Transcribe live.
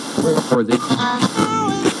All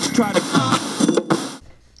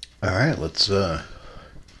right, let's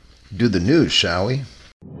do the news, shall we?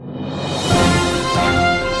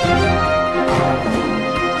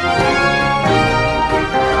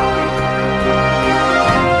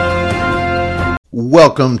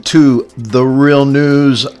 Welcome to The Real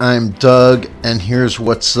News. I'm Doug, and here's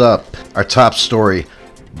what's up. Our top story: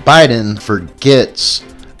 Biden forgets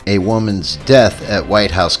a woman's death at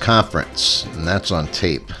White House conference, and that's on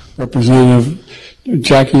tape. Representative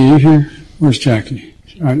Jackie, are you here? Where's Jackie?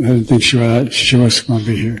 I didn't think she was going to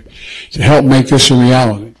be here to help make this a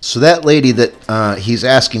reality. So that lady that he's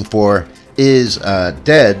asking for is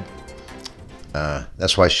dead.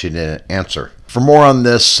 That's why she didn't answer. For more on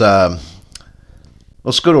this,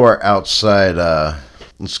 let's go to our outside.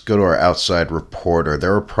 Let's go to our outside reporter.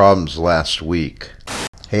 There were problems last week.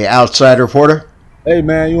 Hey, outside reporter. Hey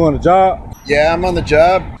man, you on the job? Yeah, I'm on the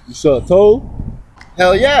job. You suck toe?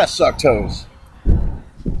 Hell yeah, I suck toes.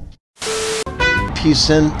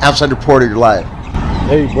 Houston, outside reporter, you're live.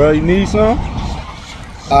 Hey bro, you need some?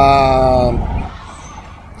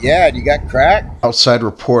 Yeah, you got crack? Outside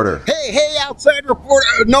reporter. Hey, outside reporter.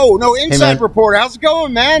 No, inside reporter. How's it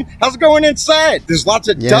going, man? How's it going inside? There's lots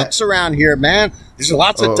of ducks around here, man. There's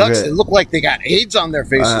lots of ducks that look like they got AIDS on their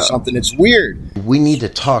face or something. It's weird. We need to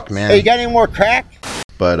talk, man. Hey, you got any more crack?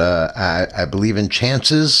 But I believe in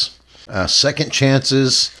chances, second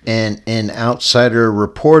chances, and in outsider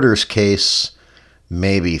reporter's case,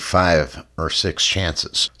 maybe 5 or 6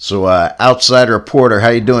 chances. So, outsider reporter, how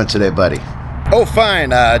you doing today, buddy? Oh,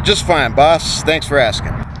 fine. Just fine, boss. Thanks for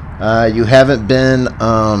asking. You haven't been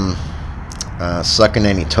sucking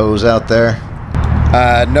any toes out there?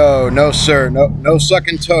 No, sir. No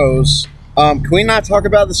sucking toes. Can we not talk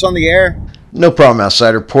about this on the air? No problem,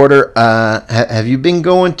 outside reporter. Have you been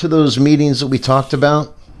going to those meetings that we talked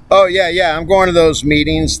about? Oh, yeah. I'm going to those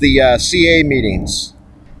meetings, the CA meetings.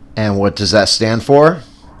 And what does that stand for?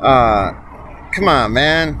 Come on,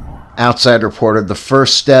 man. Outside reporter, the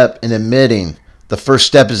first step is admitting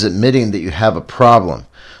that you have a problem.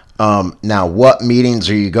 Now, what meetings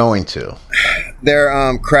are you going to?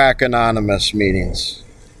 They're crack anonymous meetings.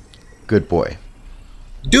 Good boy.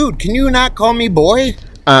 Dude, can you not call me boy?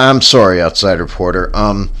 I'm sorry, outside reporter.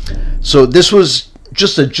 So this was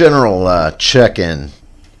just a general check-in.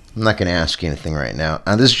 I'm not going to ask you anything right now.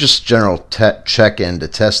 This is just general check-in to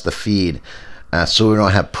test the feed, so we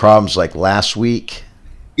don't have problems like last week.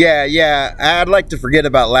 Yeah. I'd like to forget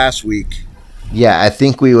about last week. Yeah, I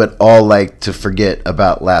think we would all like to forget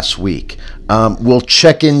about last week. We'll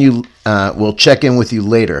check in with you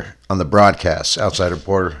later on the broadcast, outside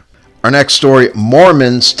reporter. Our next story: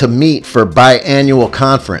 Mormons to meet for biannual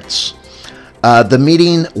conference. The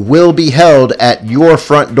meeting will be held at your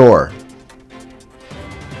front door.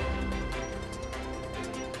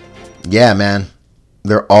 Yeah, man.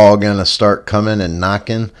 They're all going to start coming and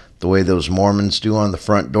knocking the way those Mormons do on the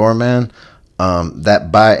front door, man. That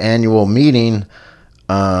biannual meeting,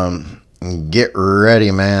 get ready,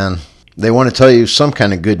 man. They want to tell you some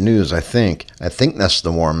kind of good news, I think. I think that's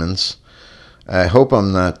the Mormons. I hope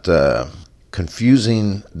I'm not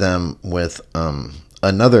confusing them with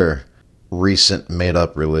another recent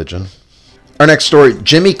made-up religion. Our next story: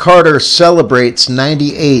 Jimmy Carter celebrates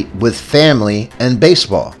 98 with family and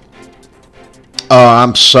baseball. Oh,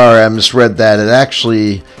 I'm sorry, I misread that. It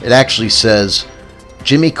actually says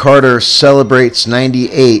Jimmy Carter celebrates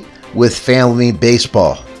 98 with family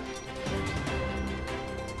baseball.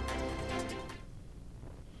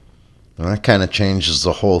 Well, that kind of changes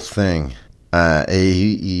the whole thing.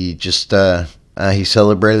 He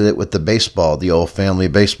celebrated it with the baseball, the old family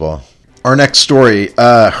baseball. Our next story: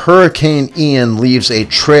 Hurricane Ian leaves a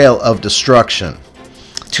trail of destruction.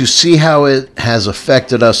 To see how it has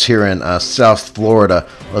affected us here in South Florida,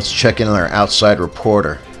 let's check in on our outside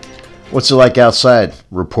reporter. What's it like outside,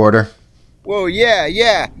 reporter? Well, yeah.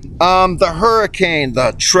 The hurricane,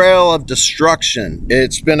 the trail of destruction.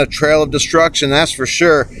 It's been a trail of destruction, that's for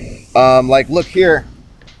sure. Look here.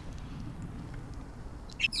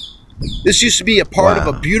 This used to be a part of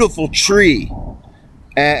a beautiful tree,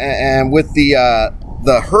 and with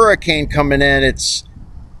the hurricane coming in, it's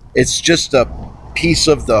just a piece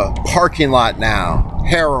of the parking lot now.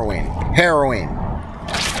 Harrowing.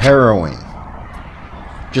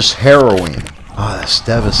 Just harrowing. Oh, that's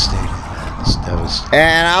devastating, man. That's devastating.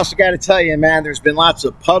 And I also got to tell you, man, there's been lots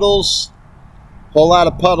of puddles, whole lot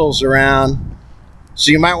of puddles around,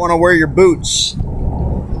 so you might want to wear your boots.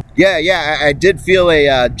 Yeah, I did feel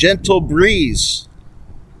a gentle breeze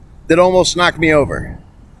that almost knocked me over.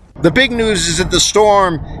 The big news is that the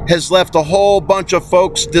storm has left a whole bunch of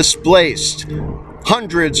folks displaced.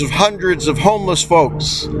 hundreds of homeless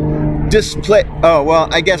folks displaced. Oh, well,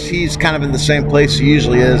 I guess he's kind of in the same place he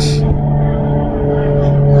usually is.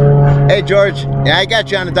 Hey, George. Yeah, I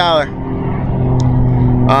got you on $1.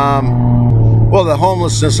 Well, the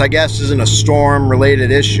homelessness, I guess, isn't a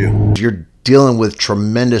storm-related issue. You're dealing with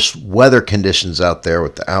tremendous weather conditions out there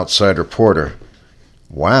with the outside reporter.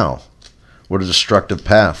 Wow. What a destructive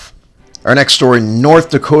path. Our next story, North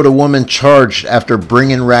Dakota woman charged after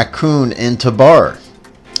bringing raccoon into bar.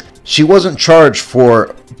 She wasn't charged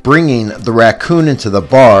for bringing the raccoon into the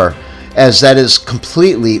bar, as that is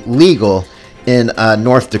completely legal in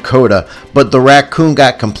North Dakota, but the raccoon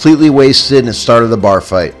got completely wasted and started the bar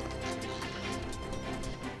fight.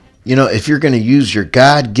 You know, if you're going to use your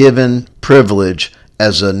God-given privilege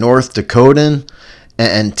as a North Dakotan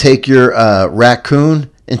and take your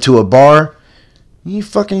raccoon into a bar, you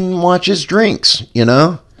fucking watch his drinks, you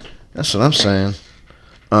know? That's what I'm saying.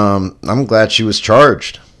 I'm glad she was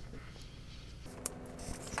charged.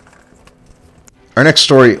 Our next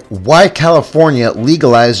story, why California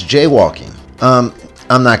legalized jaywalking. I'm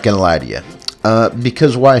not going to lie to you.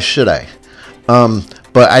 Because why should I?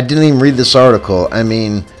 But I didn't even read this article. I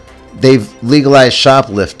mean, they've legalized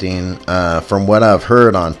shoplifting, from what I've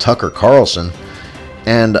heard on Tucker Carlson.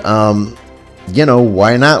 And, you know,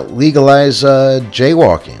 why not legalize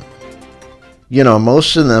jaywalking? You know,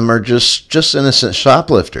 most of them are just innocent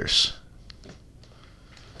shoplifters.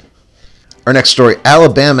 Our next story,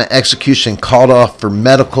 Alabama execution called off for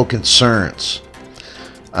medical concerns.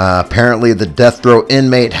 Apparently, the death row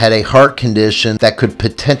inmate had a heart condition that could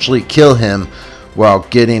potentially kill him while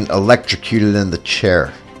getting electrocuted in the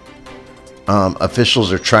chair.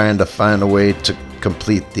 Officials are trying to find a way to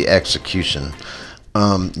complete the execution.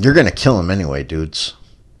 You're going to kill him anyway, dudes.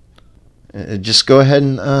 Just go ahead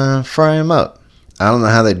and fry him up. I don't know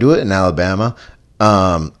how they do it in Alabama.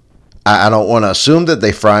 I don't want to assume that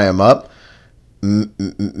they fry him up.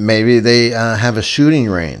 Maybe they have a shooting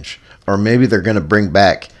range. Or maybe they're going to bring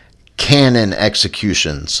back cannon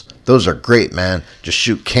executions. Those are great, man. Just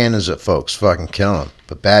shoot cannons at folks. Fucking kill them.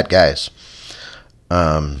 But bad guys.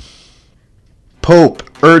 Pope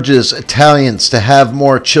urges Italians to have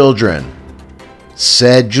more children.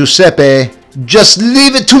 Said Giuseppe, just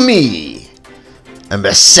leave it to me. I'm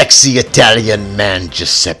a sexy Italian man,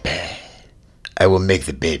 Giuseppe. I will make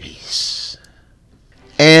the babies.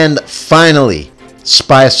 And finally,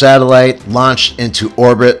 spy satellite launched into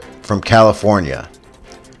orbit from California.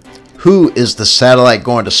 Who is the satellite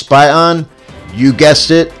going to spy on? You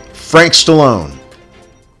guessed it, Frank Stallone.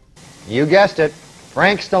 You guessed it,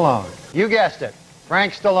 Frank Stallone. You guessed it,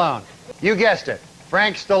 Frank Stallone. You guessed it,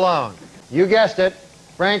 Frank Stallone. You guessed it,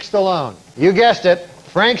 Frank Stallone. You guessed it,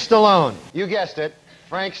 Frank Stallone. You guessed it,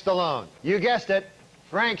 Frank Stallone. You guessed it,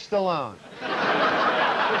 Frank Stallone.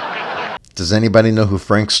 Does anybody know who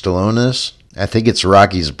Frank Stallone is? I think it's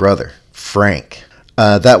Rocky's brother, Frank.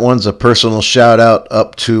 That one's a personal shout out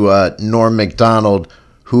up to Norm Macdonald,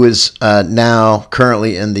 who is now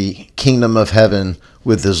currently in the kingdom of heaven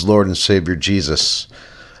with his Lord and Savior Jesus.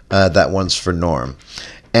 That one's for Norm.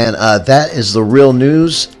 And that is the real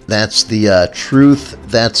news. That's the truth.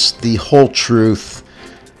 That's the whole truth.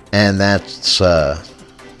 And that's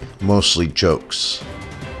mostly jokes.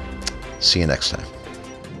 See you next time.